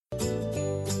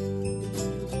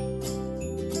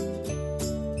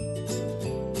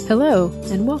Hello,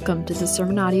 and welcome to the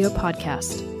Sermon Audio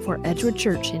Podcast for Edgewood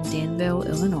Church in Danville,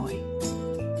 Illinois.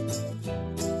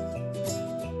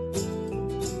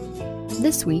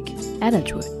 This week at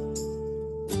Edgewood.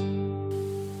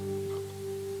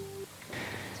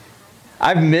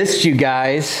 I've missed you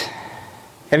guys.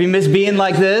 Have you missed being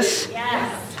like this?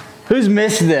 Yes. Who's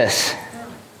missed this?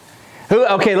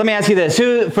 Okay, let me ask you this.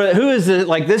 Who is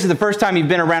this is the first time you've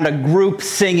been around a group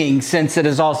singing since it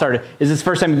has all started? Is this the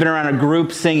first time you've been around a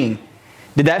group singing?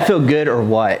 Did that feel good or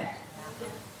what?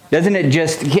 Doesn't it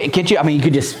just, can't you,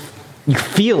 you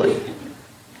feel it.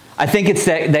 I think it's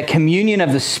that communion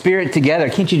of the Spirit together.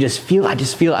 Can't you just feel it?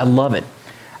 I love it.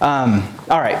 All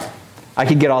right. I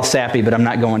could get all sappy, but I'm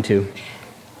not going to.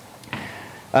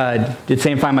 Did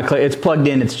Sam find my clay? It's plugged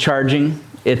in. It's charging.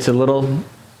 It's a little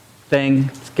thing.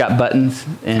 It's got buttons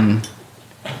and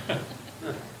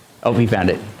he found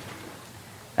it.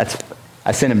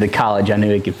 I sent him to college. I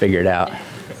knew he could figure it out.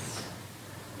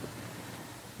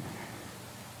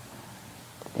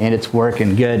 And it's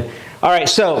working good. All right,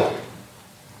 so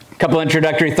a couple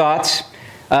introductory thoughts.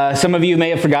 Some of you may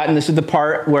have forgotten this is the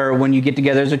part where when you get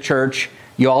together as a church,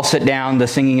 you all sit down, the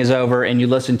singing is over, and you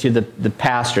listen to the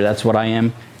pastor. That's what I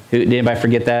am. Did anybody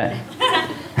forget that?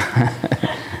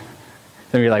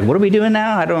 Some of you are like, what are we doing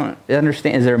now? I don't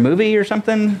understand. Is there a movie or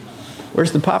something?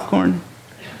 Where's the popcorn?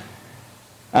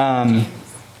 I'm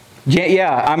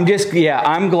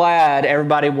glad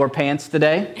everybody wore pants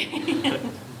today.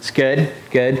 It's good.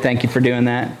 Thank you for doing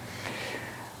that.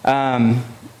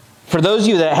 For those of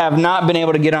you that have not been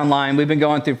able to get online, we've been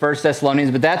going through 1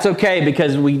 Thessalonians, but that's okay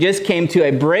because we just came to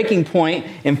a breaking point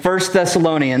in 1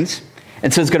 Thessalonians.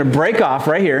 And so it's going to break off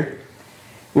right here.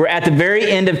 We're at the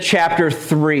very end of chapter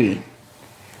 3.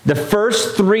 The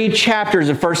first 3 chapters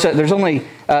of there's only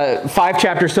 5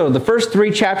 chapters total. The first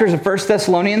 3 chapters of 1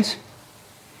 Thessalonians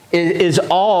is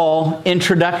all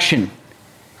introduction.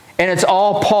 And it's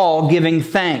all Paul giving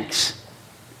thanks.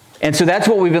 And so that's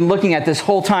what we've been looking at this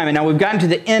whole time. And now we've gotten to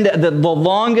the end of the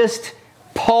longest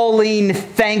Pauline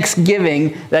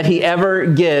thanksgiving that he ever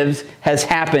gives has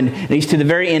happened. And he's to the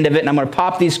very end of it. And I'm going to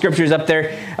pop these scriptures up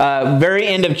there. Very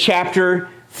end of chapter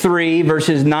 3,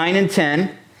 verses 9 and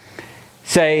 10.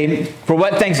 Say, for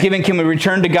what thanksgiving can we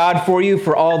return to God for you,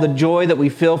 for all the joy that we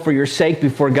feel for your sake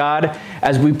before God,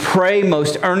 as we pray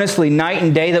most earnestly night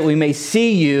and day that we may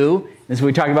see you. This is what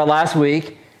we talked about last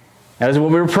week. That is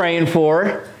what we were praying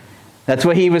for. That's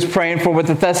what he was praying for with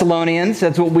the Thessalonians.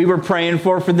 That's what we were praying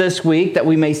for this week, that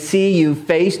we may see you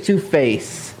face to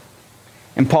face.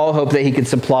 And Paul hoped that he could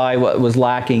supply what was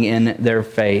lacking in their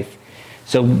faith.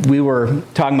 So we were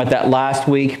talking about that last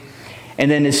week. And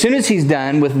then as soon as he's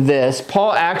done with this,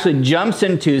 Paul actually jumps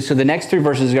into, so the next 3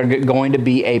 verses are going to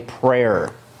be a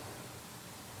prayer.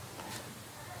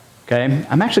 Okay?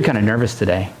 I'm actually kind of nervous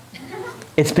today.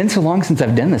 It's been so long since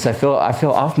I've done this. I feel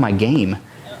off my game.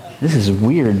 This is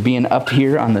weird being up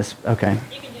here on this. Okay.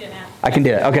 You can do it now. I can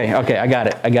do it. Okay. I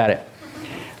got it.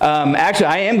 Actually,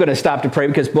 I am going to stop to pray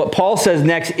because what Paul says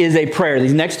next is a prayer.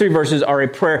 These next 3 verses are a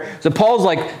prayer. So Paul's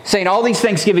like saying all these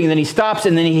thanksgiving, and then he stops,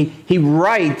 and then he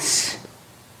writes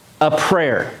a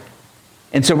prayer.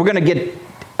 And so we're going to get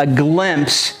a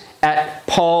glimpse at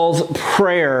Paul's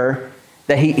prayer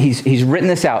that he's written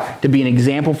this out to be an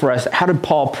example for us. How did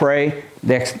Paul pray?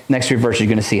 The next 3 verses, you're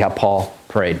going to see how Paul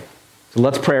prayed. So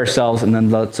let's pray ourselves, and then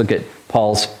let's look at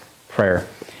Paul's prayer.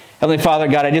 Heavenly Father,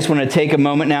 God, I just want to take a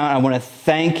moment now, and I want to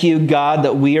thank you, God,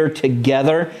 that we are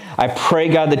together. I pray,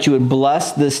 God, that you would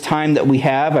bless this time that we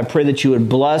have. I pray that you would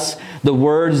bless the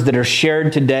words that are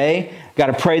shared today. God,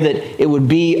 I pray that it would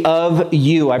be of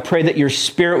you. I pray that your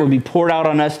Spirit would be poured out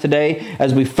on us today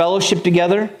as we fellowship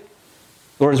together,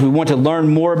 or as we want to learn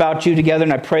more about you together.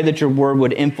 And I pray that your word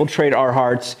would infiltrate our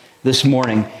hearts this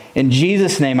morning. In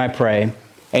Jesus' name I pray.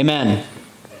 Amen.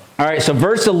 All right, so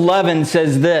verse 11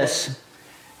 says this,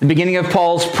 the beginning of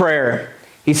Paul's prayer.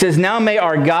 He says, now may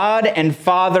our God and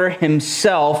Father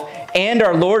himself and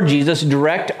our Lord Jesus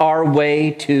direct our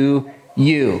way to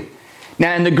you.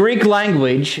 Now, in the Greek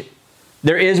language,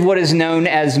 there is what is known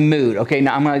as mood. Okay,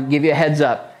 now I'm going to give you a heads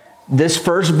up. This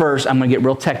first verse, I'm going to get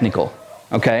real technical.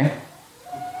 Okay?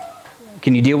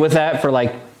 Can you deal with that for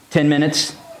like 10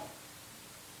 minutes?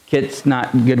 Kit's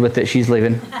not good with it. She's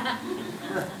leaving.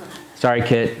 Sorry,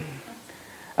 Kit.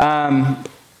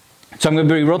 So I'm going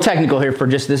to be real technical here for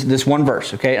just this one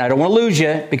verse, okay? I don't want to lose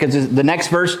you because the next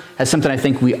verse has something I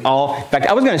think we all... In fact,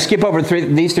 I was going to skip over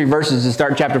these 3 verses and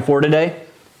start chapter 4 today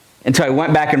until I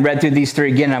went back and read through these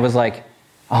 3 again, and I was like,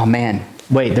 oh man,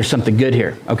 wait, there's something good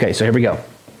here. Okay, so here we go.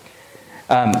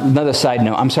 Another side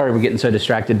note, I'm sorry we're getting so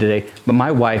distracted today, but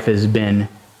my wife has been...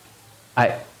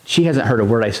 She hasn't heard a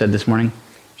word I said this morning.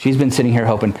 She's been sitting here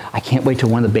hoping, I can't wait till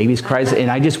one of the babies cries,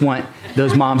 and I just want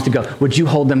those moms to go, would you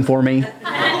hold them for me?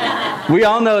 We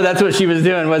all know that's what she was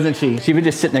doing, wasn't she? She was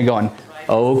just sitting there going,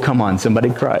 oh, come on,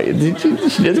 somebody cry. She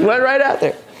just went right out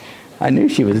there. I knew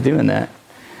she was doing that.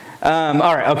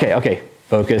 All right, okay.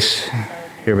 Focus.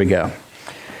 Here we go.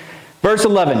 Verse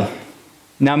 11.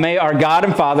 Now may our God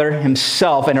and Father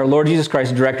himself and our Lord Jesus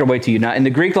Christ direct our way to you. Now in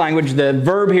the Greek language, the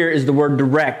verb here is the word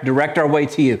direct our way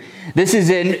to you. This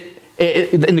is in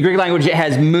the Greek language, it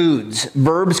has moods.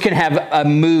 Verbs can have a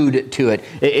mood to it.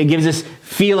 It gives us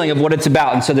feeling of what it's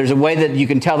about. And so there's a way that you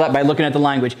can tell that by looking at the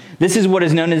language. This is what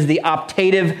is known as the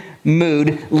optative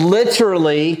mood.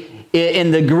 Literally, in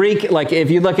the Greek, like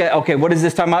if you look at, okay, what is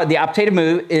this talking about? The optative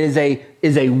mood is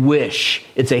a wish.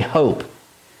 It's a hope.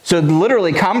 So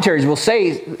literally, commentaries will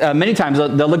say many times, they'll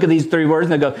look at these three words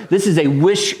and they'll go, this is a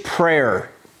wish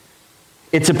prayer.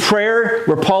 It's a prayer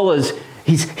where Paul is,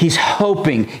 he's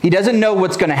hoping. He doesn't know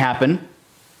what's going to happen,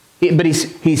 but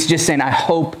he's just saying, I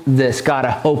hope this. God,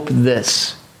 I hope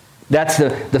this. That's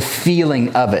the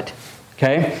feeling of it.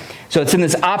 Okay? So it's in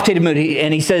this optative mood,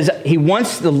 and he says he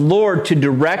wants the Lord to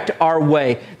direct our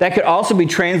way. That could also be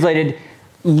translated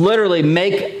literally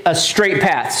make a straight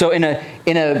path. So in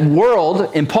a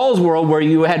world, in Paul's world, where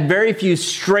you had very few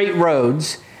straight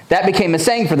roads, that became a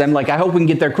saying for them, like, I hope we can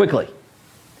get there quickly.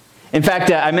 In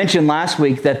fact, I mentioned last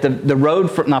week that the road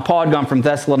Paul had gone from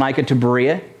Thessalonica to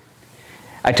Berea.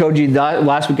 I told you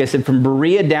last week, I said from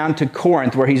Berea down to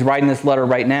Corinth, where he's writing this letter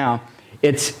right now,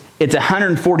 it's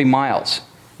 140 miles.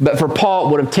 But for Paul,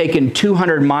 it would have taken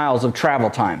 200 miles of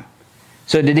travel time.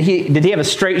 So did he have a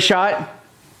straight shot?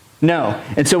 No.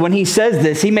 And so when he says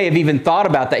this, he may have even thought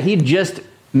about that. He just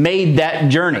made that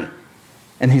journey.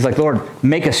 And he's like, Lord,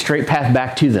 make a straight path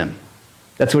back to them.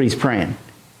 That's what he's praying.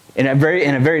 In a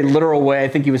very literal way, I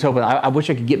think he was hoping, I wish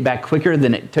I could get back quicker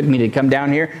than it took me to come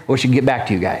down here. I wish I could get back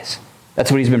to you guys. That's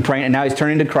what he's been praying. And now he's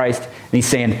turning to Christ and he's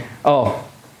saying, oh,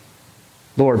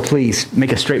 Lord, please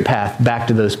make a straight path back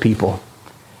to those people.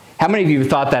 How many of you have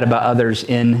thought that about others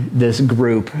in this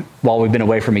group while we've been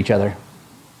away from each other?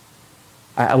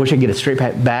 I wish I could get a straight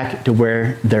path back to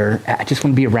where they're at. I just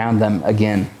want to be around them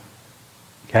again.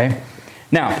 Okay?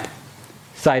 Now,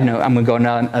 side note, I'm going to go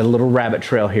down a little rabbit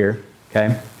trail here.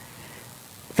 Okay?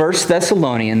 1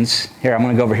 Thessalonians, here, I'm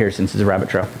going to go over here since it's a rabbit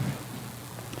trail.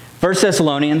 1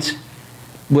 Thessalonians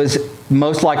was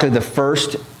most likely the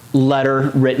first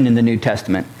letter written in the New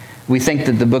Testament. We think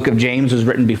that the book of James was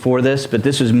written before this, but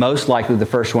this was most likely the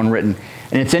first one written.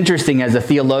 And it's interesting as a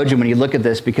theologian when you look at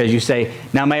this, because you say,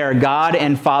 now may our God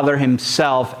and Father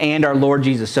himself and our Lord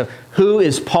Jesus. So who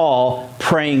is Paul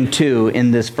praying to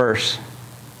in this verse?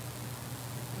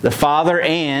 The Father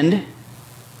and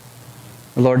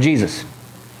the Lord Jesus.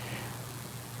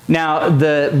 Now,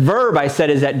 the verb I said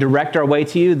is that direct our way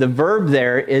to you. The verb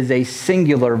there is a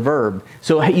singular verb.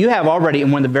 So you have already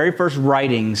in one of the very first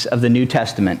writings of the New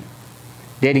Testament,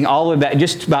 dating all the way back,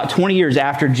 just about 20 years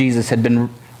after Jesus had been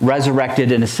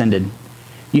resurrected and ascended,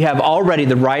 you have already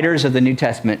the writers of the New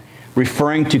Testament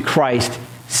referring to Christ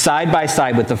side by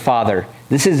side with the Father.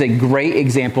 This is a great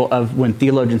example of when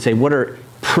theologians say, what are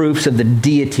proofs of the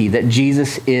deity, that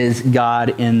Jesus is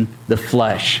God in the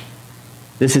flesh?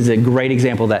 This is a great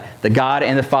example that the God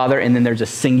and the Father, and then there's a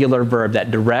singular verb.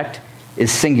 That direct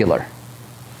is singular.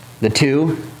 The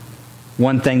two,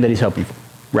 one thing that he's hoping for.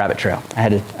 Rabbit trail. I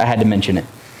had to mention it.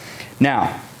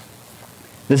 Now,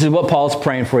 this is what Paul's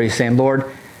praying for. He's saying,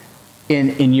 Lord,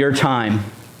 in your time,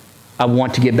 I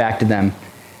want to get back to them.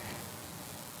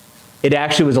 It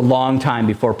actually was a long time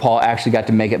before Paul actually got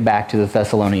to make it back to the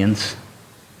Thessalonians.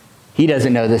 He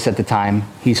doesn't know this at the time.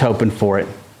 He's hoping for it.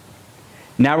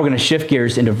 Now we're going to shift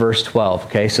gears into verse 12.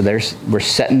 Okay, so we're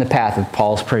setting the path of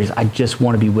Paul's praise. I just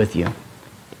want to be with you.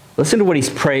 Listen to what he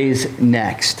prays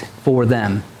next for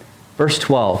them. Verse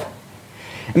 12.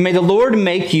 And may the Lord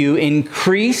make you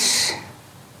increase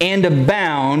and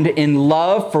abound in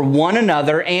love for one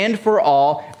another and for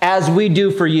all, as we do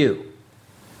for you.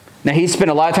 Now, he spent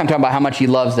a lot of time talking about how much he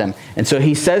loves them. And so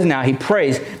he says now, he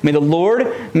prays, may the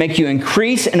Lord make you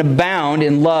increase and abound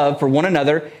in love for one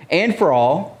another and for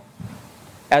all,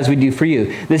 as we do for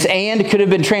you. This and could have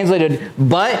been translated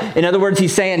but. In other words,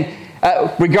 he's saying,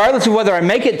 regardless of whether I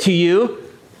make it to you,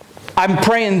 I'm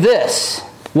praying this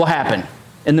will happen.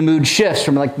 And the mood shifts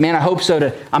from like, man, I hope so,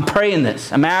 to I'm praying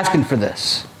this. I'm asking for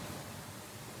this.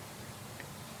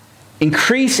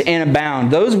 Increase and abound.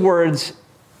 Those words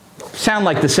sound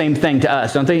like the same thing to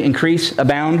us, don't they? Increase,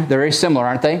 abound. They're very similar,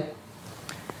 aren't they?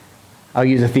 I'll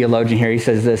use a theologian here. He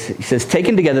says this. He says,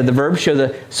 taken together, the verbs show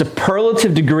the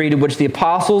superlative degree to which the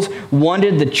apostles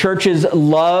wanted the church's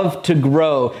love to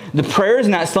grow. The prayer is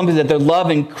not something that their love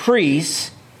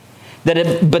increase.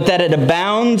 but that it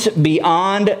abounds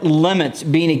beyond limits,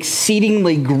 being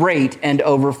exceedingly great and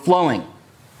overflowing.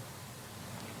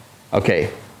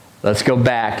 Okay, let's go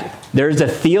back. There's a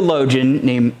theologian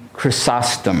named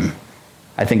Chrysostom.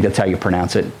 I think that's how you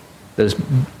pronounce it. Those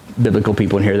biblical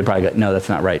people in here, they're probably like, no, that's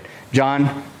not right.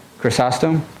 John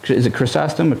Chrysostom? Is it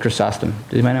Chrysostom or Chrysostom?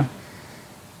 Does anybody know?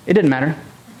 It didn't matter.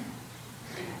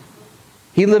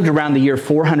 He lived around the year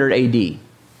 400 AD.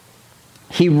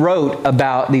 He wrote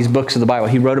about these books of the Bible.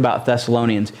 He wrote about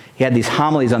Thessalonians. He had these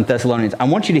homilies on Thessalonians. I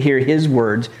want you to hear his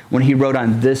words when he wrote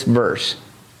on this verse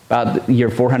about the year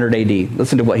 400 AD.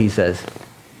 Listen to what he says.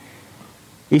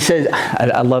 He says,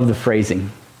 I love the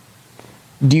phrasing.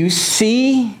 Do you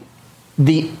see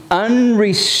the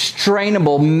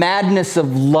unrestrainable madness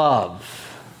of love?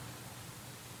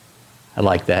 I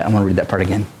like that. I'm going to read that part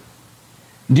again.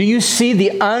 Do you see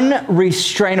the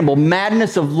unrestrainable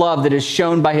madness of love that is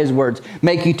shown by his words,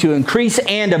 make you to increase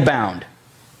and abound,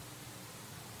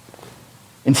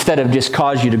 instead of just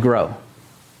cause you to grow?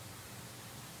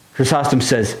 Chrysostom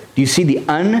says, do you see the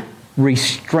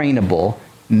unrestrainable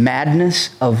madness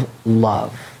of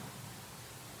love?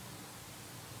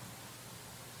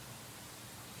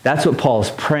 That's what Paul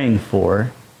is praying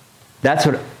for. That's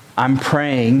what I'm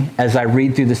praying as I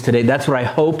read through this today. That's what I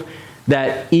hope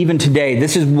that even today,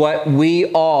 this is what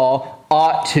we all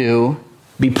ought to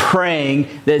be praying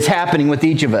that is happening with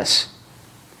each of us.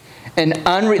 And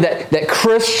that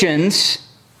Christians,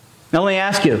 now let me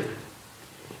ask you,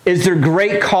 is there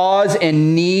great cause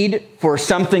and need for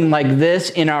something like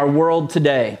this in our world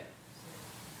today?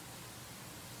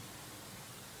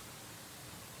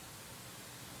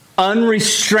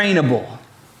 Unrestrainable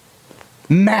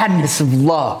madness of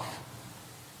love.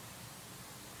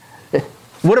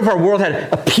 What if our world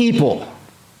had a people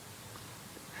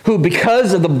who,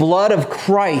 because of the blood of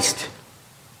Christ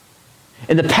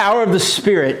and the power of the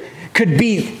Spirit, could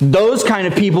be those kind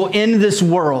of people in this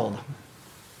world?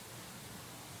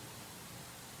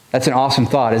 That's an awesome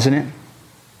thought, isn't it?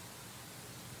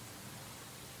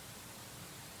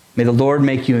 May the Lord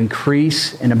make you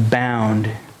increase and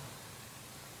abound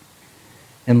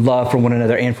in love for one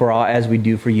another and for all as we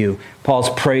do for you. Paul's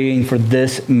praying for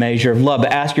this measure of love.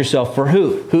 But ask yourself, for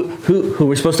who? Who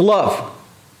we're supposed to love?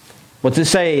 What's it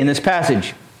say in this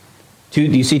passage? Do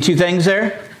you see two things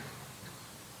there?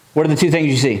 What are the two things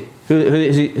you see?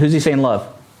 Who's he saying love?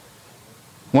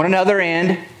 One another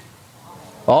and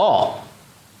all.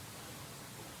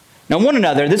 Now, one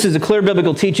another, this is a clear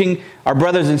biblical teaching. Our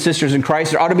brothers and sisters in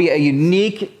Christ, there ought to be a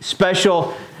unique,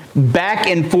 special, back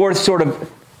and forth sort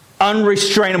of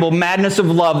unrestrainable madness of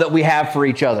love that we have for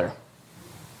each other.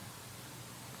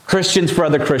 Christians for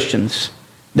other Christians.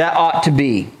 That ought to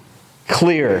be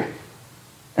clear.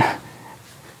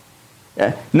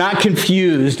 Not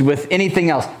confused with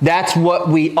anything else. That's what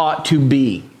we ought to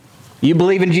be. You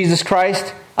believe in Jesus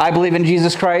Christ? I believe in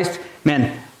Jesus Christ.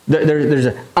 Man, there's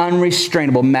an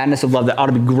unrestrainable madness of love that ought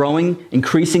to be growing,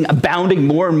 increasing, abounding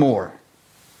more and more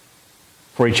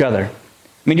for each other.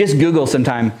 I mean, just Google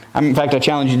sometime. In fact, I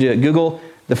challenge you to do it. Google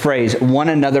the phrase one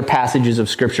another passages of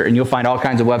Scripture, and you'll find all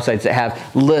kinds of websites that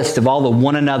have lists of all the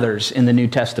one another's in the New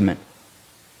Testament.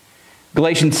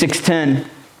 Galatians 6:10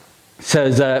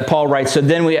 says, Paul writes, so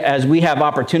then as we have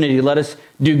opportunity, let us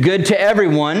do good to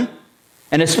everyone,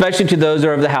 and especially to those who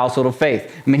are of the household of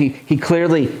faith. I mean, he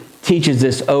clearly teaches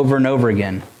this over and over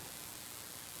again.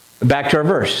 But back to our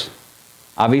verse.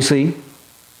 Obviously,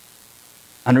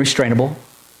 unrestrainable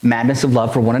madness of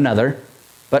love for one another,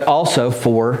 but also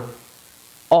for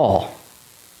all.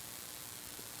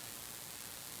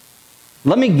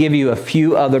 Let me give you a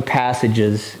few other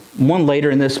passages, one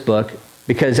later in this book,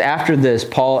 because after this,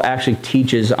 Paul actually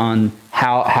teaches on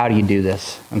how do you do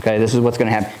this. Okay, this is what's going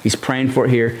to happen. He's praying for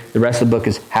it here. The rest of the book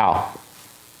is how.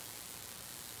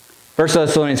 1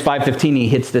 Thessalonians 5:15, he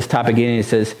hits this topic again, and he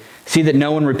says, see that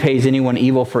no one repays anyone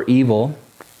evil for evil.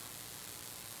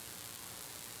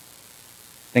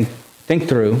 Think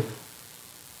through.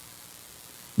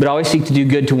 But always seek to do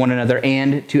good to one another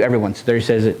and to everyone. So there he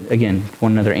says it again,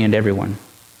 one another and everyone.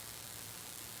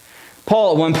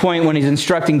 Paul, at one point when he's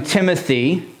instructing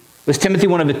Timothy, was Timothy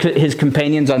one of his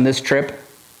companions on this trip?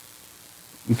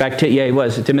 In fact, yeah, he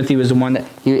was. Timothy was the one that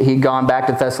he'd gone back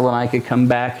to Thessalonica, come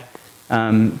back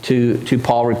to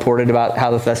Paul, reported about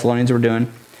how the Thessalonians were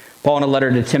doing. Paul, in a letter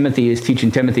to Timothy, is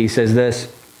teaching Timothy, says this.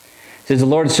 He says, the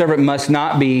Lord's servant must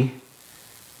not be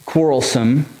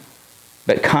quarrelsome,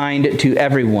 but kind to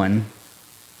everyone,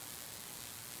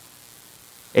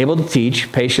 able to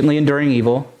teach, patiently enduring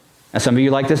evil. Now, some of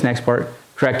you like this next part,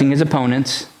 correcting his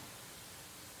opponents.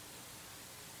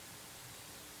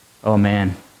 Oh,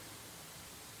 man.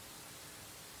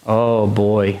 Oh,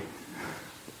 boy.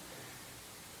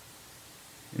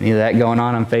 Any of that going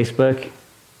on Facebook?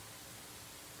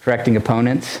 Correcting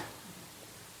opponents?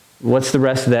 What's the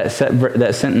rest of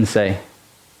that sentence say?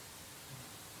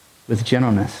 With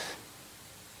gentleness.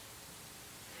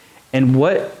 And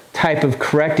what type of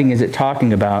correcting is it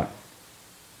talking about?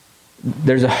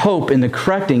 There's a hope in the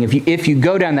correcting. If you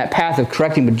go down that path of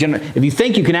correcting with gentleness, if you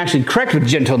think you can actually correct with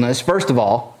gentleness, first of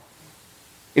all,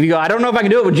 if you go, I don't know if I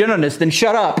can do it with gentleness, then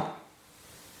shut up.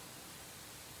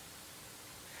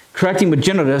 Correcting with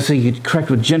gentleness, so you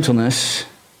correct with gentleness.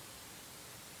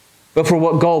 But for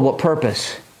what goal, what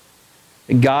purpose?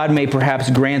 That God may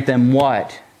perhaps grant them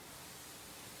what?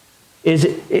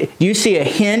 You see a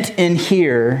hint in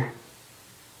here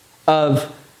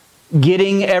of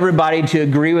getting everybody to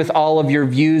agree with all of your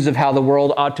views of how the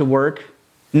world ought to work?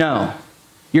 No.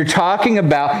 You're talking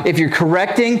about, if you're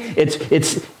correcting,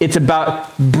 it's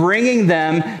about bringing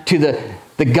them to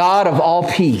the God of all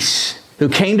peace, who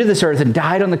came to this earth and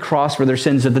died on the cross for their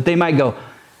sins, so that they might go,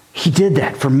 He did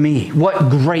that for me. What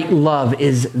great love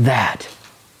is that?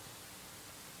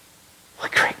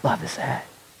 What great love is that?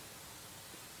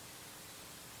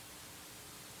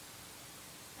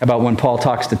 How about when Paul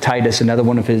talks to Titus, another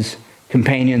one of his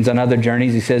companions on other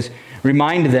journeys, he says,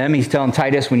 remind them, he's telling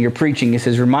Titus when you're preaching, he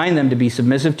says, remind them to be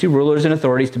submissive to rulers and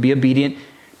authorities, to be obedient,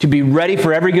 to be ready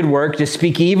for every good work, to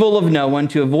speak evil of no one,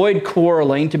 to avoid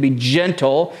quarreling, to be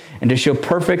gentle, and to show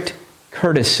perfect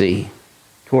courtesy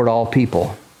toward all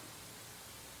people.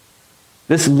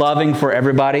 This loving for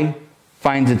everybody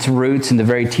finds its roots in the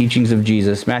very teachings of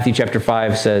Jesus. Matthew chapter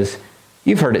 5 says,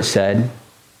 you've heard it said,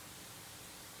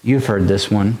 you've heard this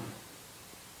one,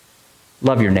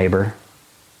 love your neighbor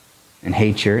and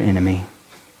hate your enemy.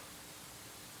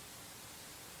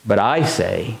 But I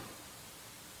say,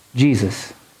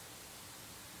 Jesus,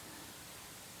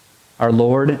 our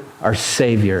Lord, our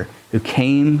Savior, who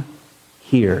came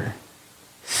here,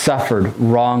 suffered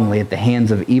wrongly at the hands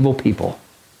of evil people,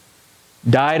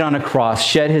 died on a cross,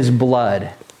 shed his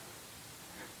blood.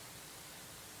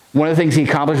 One of the things he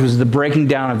accomplished was the breaking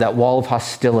down of that wall of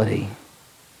hostility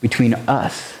between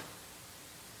us.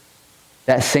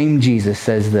 That same Jesus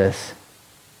says this,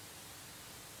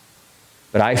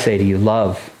 but I say to you,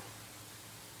 love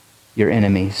your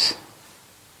enemies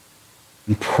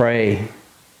and pray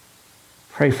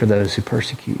for those who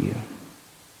persecute you.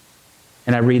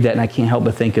 And I read that and I can't help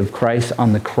but think of Christ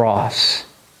on the cross,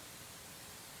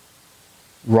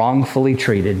 wrongfully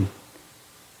treated,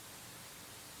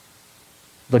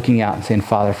 looking out and saying,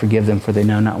 Father, forgive them, for they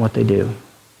know not what they do.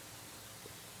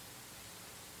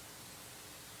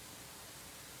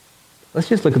 Let's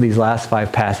just look at these last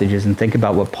 5 passages and think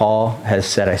about what Paul has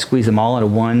said. I squeeze them all into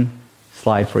one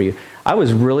slide for you. I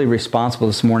was really responsible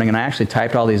this morning, and I actually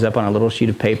typed all these up on a little sheet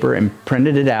of paper and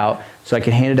printed it out so I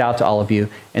could hand it out to all of you,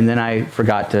 and then I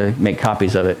forgot to make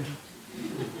copies of it.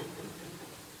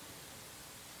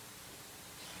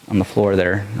 On the floor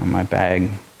there, on my bag.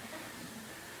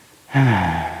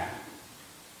 But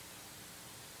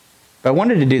I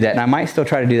wanted to do that, and I might still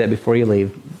try to do that before you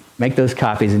leave. Make those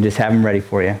copies and just have them ready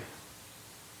for you.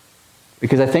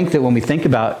 Because I think that when we think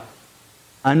about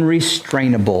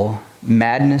unrestrainable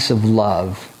madness of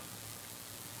love,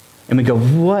 and we go,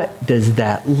 what does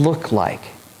that look like?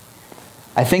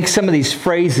 I think some of these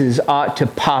phrases ought to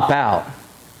pop out.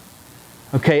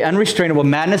 Okay, unrestrainable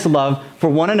madness of love for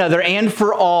one another and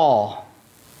for all.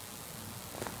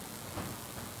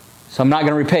 So I'm not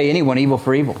going to repay anyone evil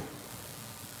for evil.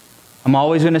 I'm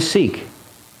always going to seek.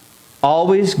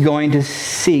 Always going to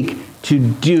seek to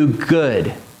do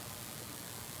good.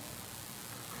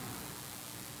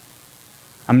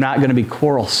 I'm not going to be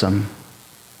quarrelsome,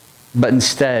 but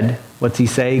instead, what's he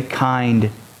say? Kind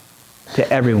to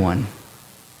everyone.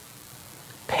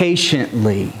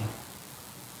 Patiently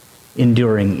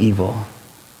enduring evil.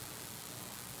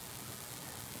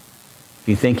 If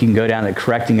you think you can go down the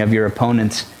correcting of your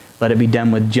opponents, let it be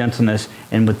done with gentleness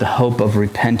and with the hope of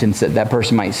repentance, that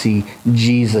person might see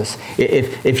Jesus.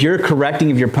 If you're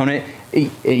correcting of your opponent,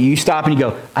 you stop and you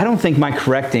go, I don't think my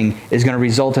correcting is going to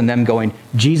result in them going,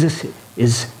 Jesus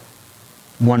is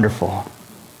wonderful.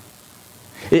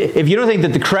 If you don't think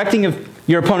that the correcting of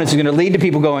your opponents is going to lead to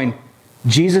people going,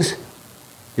 Jesus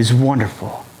is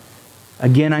wonderful,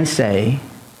 again I say,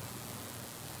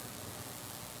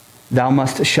 thou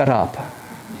must shut up.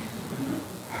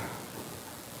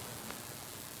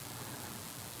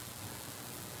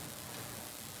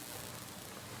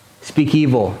 Speak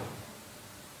evil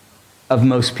of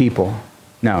most people.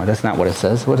 No, that's not what it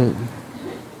says. What is it?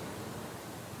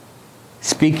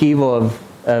 Speak evil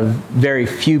of very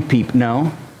few people.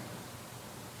 No.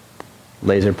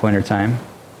 Laser pointer time.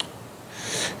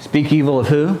 Speak evil of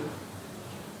who?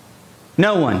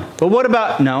 No one. But what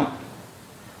about, no.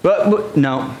 But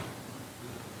no.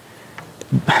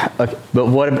 Okay, but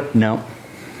what about, no.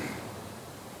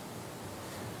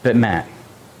 But Matt,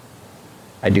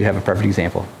 I do have a perfect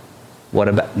example. What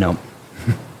about, no.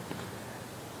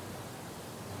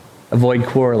 Avoid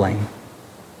quarreling.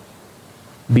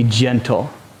 Be gentle.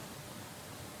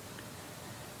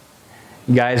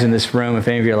 Guys in this room, if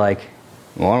any of you are like,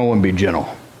 well, I don't want to be gentle.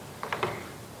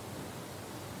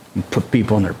 And put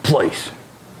people in their place.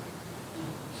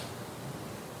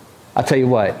 I'll tell you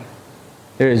what,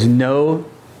 there is no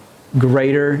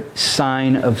greater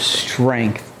sign of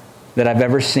strength that I've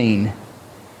ever seen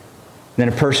than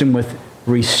a person with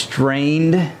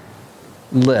restrained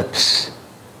lips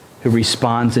who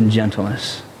responds in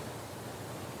gentleness.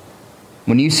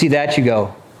 When you see that, you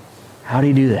go, how do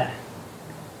you do that?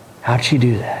 How'd she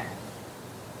do that?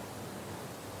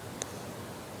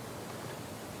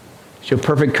 Show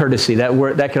perfect courtesy. That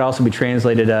word that could also be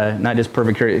translated not just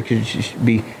perfect courtesy. It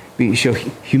could be show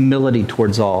humility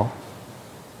towards all.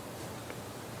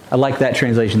 I like that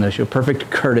translation though. Show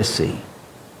perfect courtesy.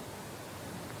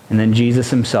 And then Jesus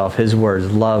himself, his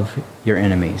words: love your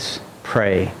enemies,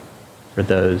 pray for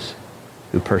those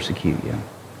who persecute you.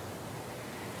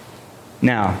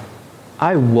 Now,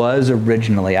 I was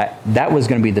originally, that was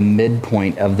going to be the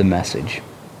midpoint of the message.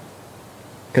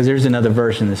 Because there's another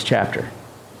verse in this chapter.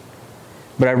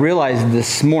 But I realized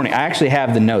this morning, I actually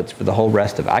have the notes for the whole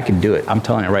rest of it. I can do it. I'm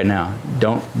telling you right now.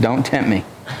 Don't tempt me.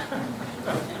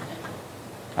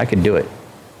 I can do it.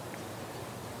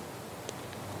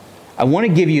 I want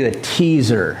to give you a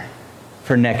teaser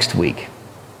for next week.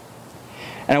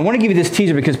 And I want to give you this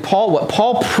teaser because what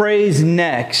Paul prays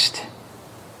next,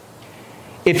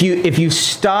 if you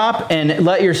stop and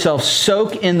let yourself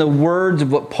soak in the words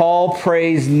of what Paul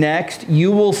prays next,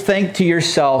 you will think to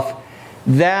yourself,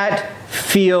 that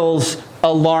feels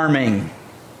alarming.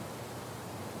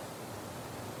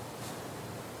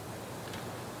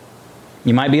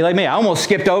 You might be like me. I almost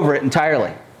skipped over it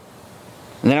entirely.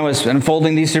 And then I was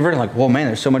unfolding these two verses, like, whoa, man,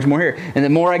 there's so much more here. And the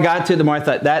more I got to it, the more I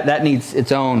thought, that needs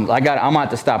its own. I'm going to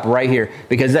have to stop right here.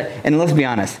 Because and let's be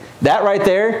honest, that right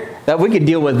there, that we could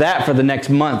deal with that for the next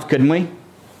month, couldn't we?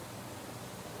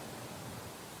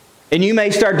 And you may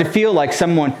start to feel like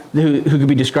someone who could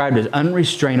be described as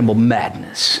unrestrainable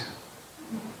madness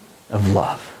of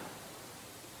love.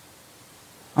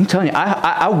 I'm telling you,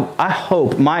 I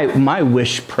hope, my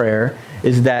wish prayer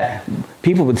is that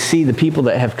people would see the people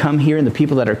that have come here and the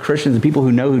people that are Christians, the people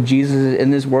who know who Jesus is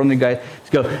in this world, and the guys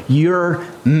go, you're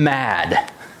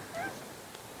mad.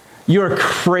 You're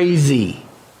crazy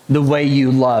the way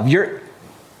you love. You're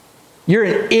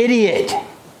an idiot.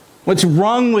 What's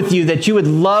wrong with you that you would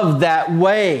love that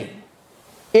way?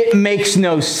 It makes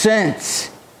no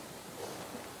sense.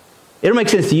 It'll make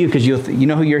sense to you because you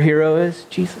know who your hero is?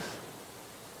 Jesus.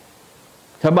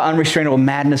 Talk about unrestrainable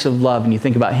madness of love, and you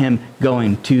think about him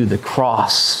going to the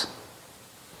cross.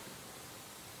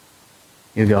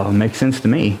 You go, it makes sense to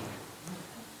me.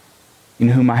 You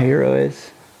know who my hero is?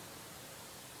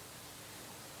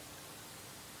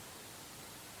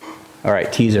 All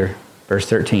right, teaser, verse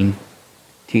 13.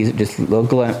 Teaser, just a little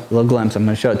glimpse. I'm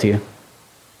going to show it to you.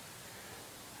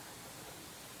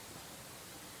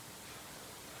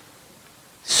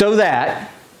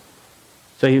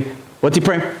 What's he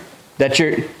praying? That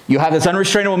you have this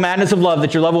unrestrainable madness of love,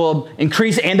 that your love will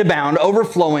increase and abound,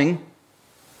 overflowing,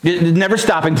 never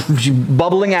stopping,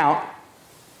 bubbling out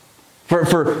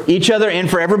for each other and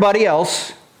for everybody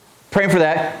else. Praying for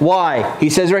that. Why? He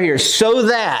says right here, so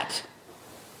that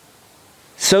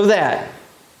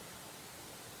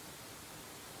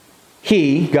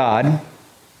he, God,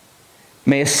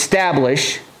 may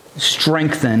establish,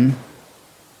 strengthen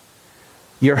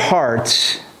your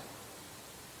hearts.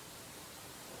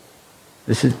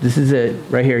 This is it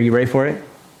right here. You ready for it?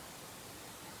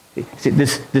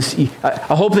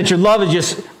 I hope that your love is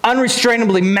just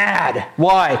unrestrainably mad.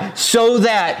 Why? So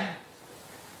that,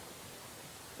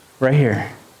 right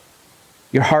here,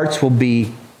 your hearts will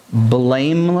be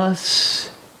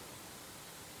blameless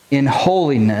in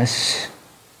holiness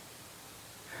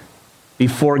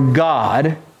before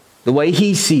God, the way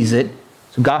he sees it.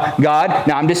 So God,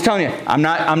 now I'm just telling you, I'm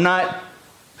not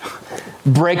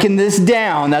breaking this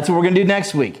down. That's what we're going to do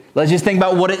next week. Let's just think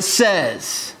about what it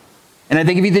says. And I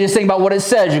think if you just think about what it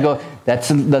says, you go, that's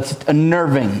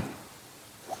unnerving.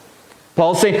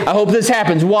 Paul's saying, I hope this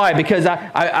happens. Why? Because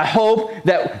I hope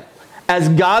that as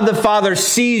God the Father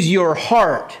sees your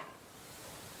heart.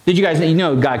 Did you guys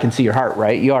know God can see your heart,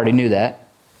 right? You already knew that.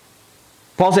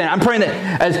 Paul's saying, I'm praying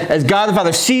that as God the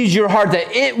Father sees your heart,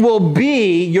 that it will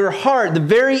be your heart, the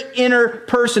very inner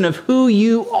person of who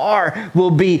you are,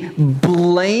 will be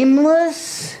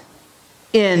blameless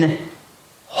in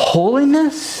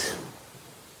holiness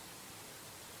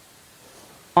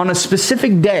on a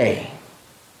specific day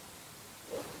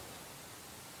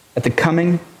at the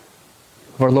coming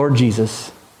of our Lord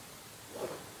Jesus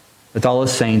with all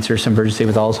his saints, or some versions say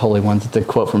with all his holy ones. It's a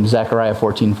quote from Zechariah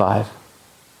 14:5.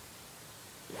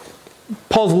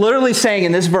 Paul's literally saying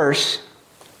in this verse,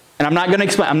 and I'm not going to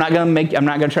explain, I'm not going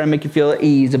to try to make you feel at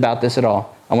ease about this at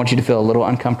all. I want you to feel a little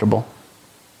uncomfortable,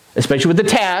 especially with the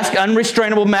task,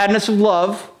 unrestrainable madness of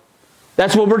love.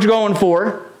 That's what we're going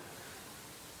for.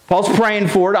 Paul's praying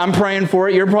for it. I'm praying for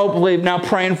it. You're probably now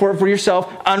praying for it for yourself.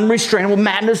 Unrestrainable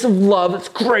madness of love. It's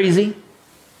crazy.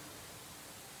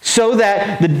 So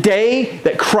that the day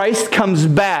that Christ comes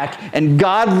back and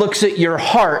God looks at your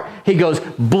heart, he goes,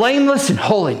 blameless in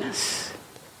holiness.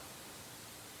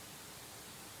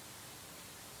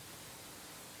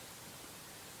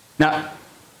 Now,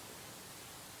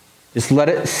 just let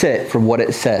it sit for what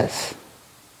it says.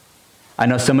 I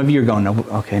know some of you are going, no,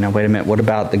 okay, now wait a minute. What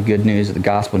about the good news of the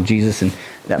gospel and Jesus and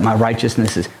that my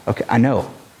righteousness is, okay, I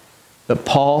know. But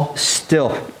Paul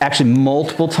still, actually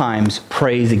multiple times,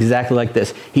 prays exactly like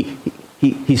this.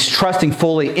 He's trusting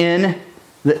fully in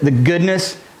the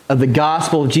goodness of the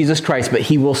gospel of Jesus Christ, but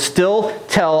he will still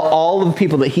tell all of the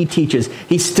people that he teaches,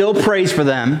 he still prays for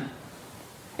them.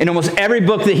 In almost every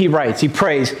book that he writes, he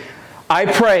prays, I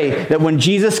pray that when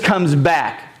Jesus comes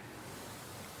back,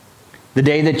 the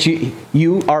day that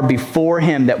you are before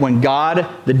him, that when God,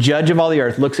 the judge of all the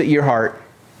earth, looks at your heart,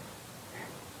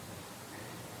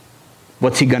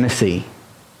 what's he going to see?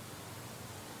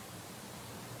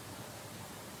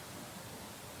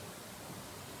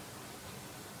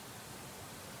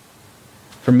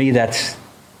 For me, that's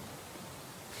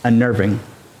unnerving.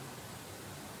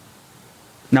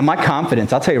 Now, my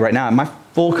confidence, I'll tell you right now, my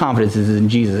full confidence is in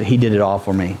Jesus. He did it all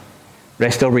for me. But I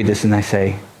still read this and I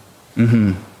say,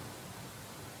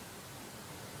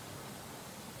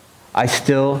 I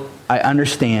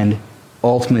understand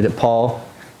ultimately that Paul,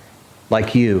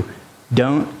 like you,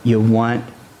 don't you want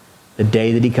the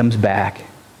day that he comes back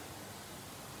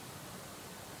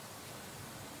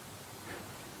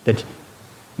that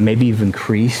maybe you've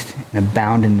increased and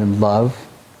abounded in love?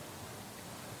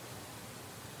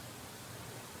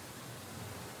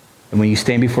 And when you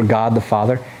stand before God the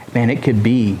Father, man, it could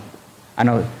be. I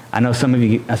know some of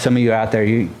you out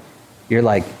there, you're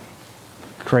like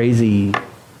crazy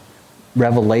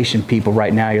revelation people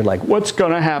right now. You're like, what's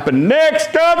going to happen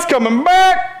next? God's coming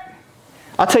back.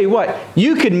 I'll tell you what,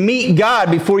 you could meet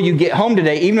God before you get home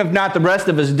today, even if not the rest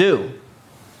of us do.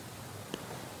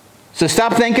 So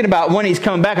stop thinking about when he's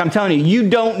coming back. I'm telling you, you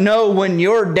don't know when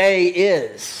your day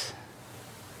is.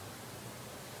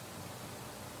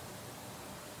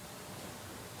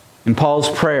 And Paul's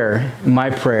prayer, and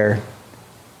my prayer,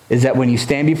 is that when you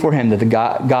stand before him, that the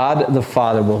God the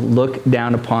Father will look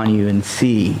down upon you and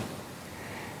see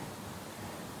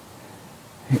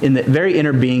in the very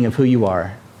inner being of who you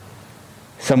are,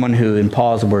 someone who, in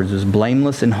Paul's words, was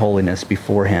blameless in holiness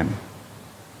before him.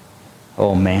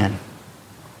 Oh man.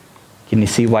 Can you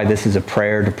see why this is a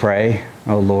prayer to pray?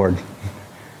 Oh Lord,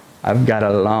 I've got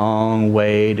a long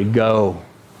way to go.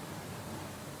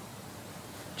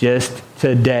 Just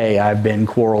today I've been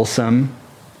quarrelsome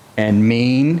and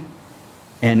mean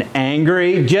and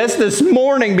angry. Just this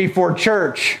morning before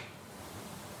church.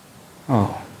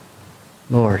 Oh,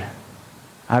 Lord,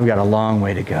 I've got a long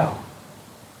way to go.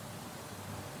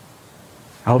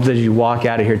 I hope that as you walk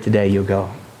out of here today, you'll go,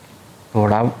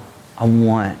 Lord, I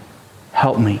want,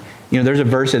 help me. You know, there's a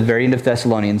verse at the very end of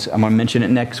Thessalonians. I'm going to mention it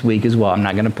next week as well. I'm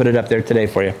not going to put it up there today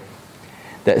for you.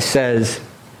 That says,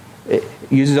 it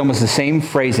uses almost the same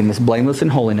phrasing, this blameless in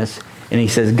holiness. And he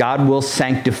says, God will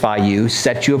sanctify you,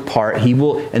 set you apart. He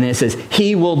will, and then it says,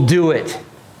 he will do it.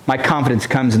 My confidence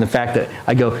comes in the fact that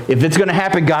I go, if it's going to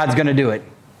happen, God's going to do it.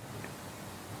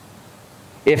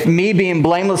 If me being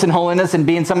blameless in holiness and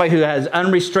being somebody who has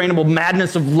unrestrainable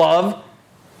madness of love,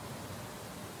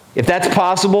 if that's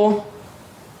possible,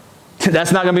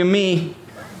 that's not going to be me.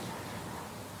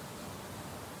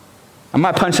 I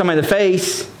might punch somebody in the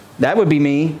face. That would be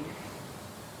me.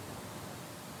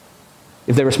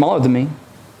 If they were smaller than me.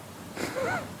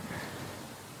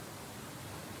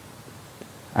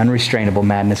 Unrestrainable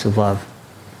madness of love.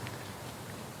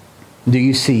 Do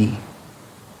you see?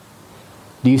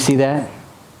 Do you see that?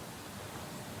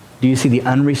 Do you see the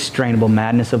unrestrainable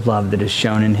madness of love that is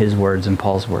shown in his words and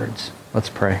Paul's words? Let's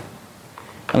pray.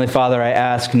 Heavenly Father, I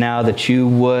ask now that you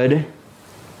would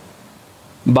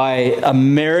by a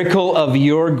miracle of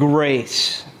your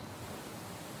grace,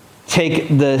 take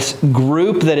this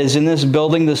group that is in this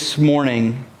building this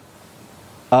morning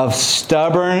of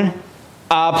stubborn,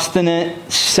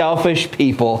 obstinate, selfish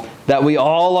people that we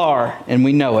all are, and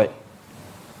we know it.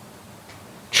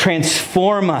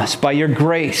 Transform us by your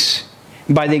grace,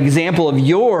 by the example of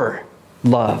your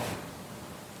love,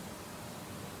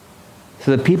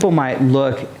 so that people might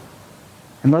look,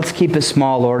 and let's keep it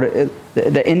small, Lord,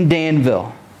 in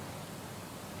Danville,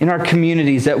 in our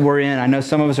communities that we're in. I know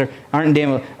some of us aren't in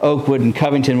Danville, Oakwood and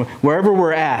Covington, wherever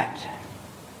we're at.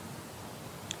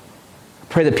 I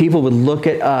pray that people would look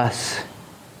at us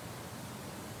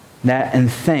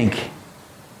and think,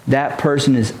 that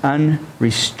person is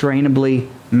unrestrainably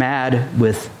mad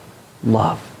with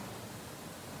love.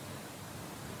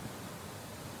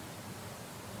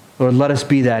 Lord, let us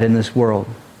be that in this world.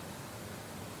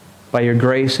 By your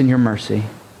grace and your mercy,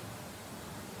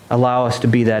 allow us to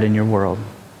be that in your world.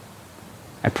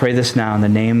 I pray this now in the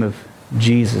name of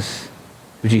Jesus.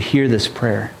 Would you hear this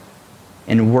prayer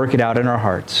and work it out in our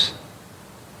hearts?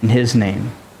 In his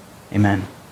name, amen.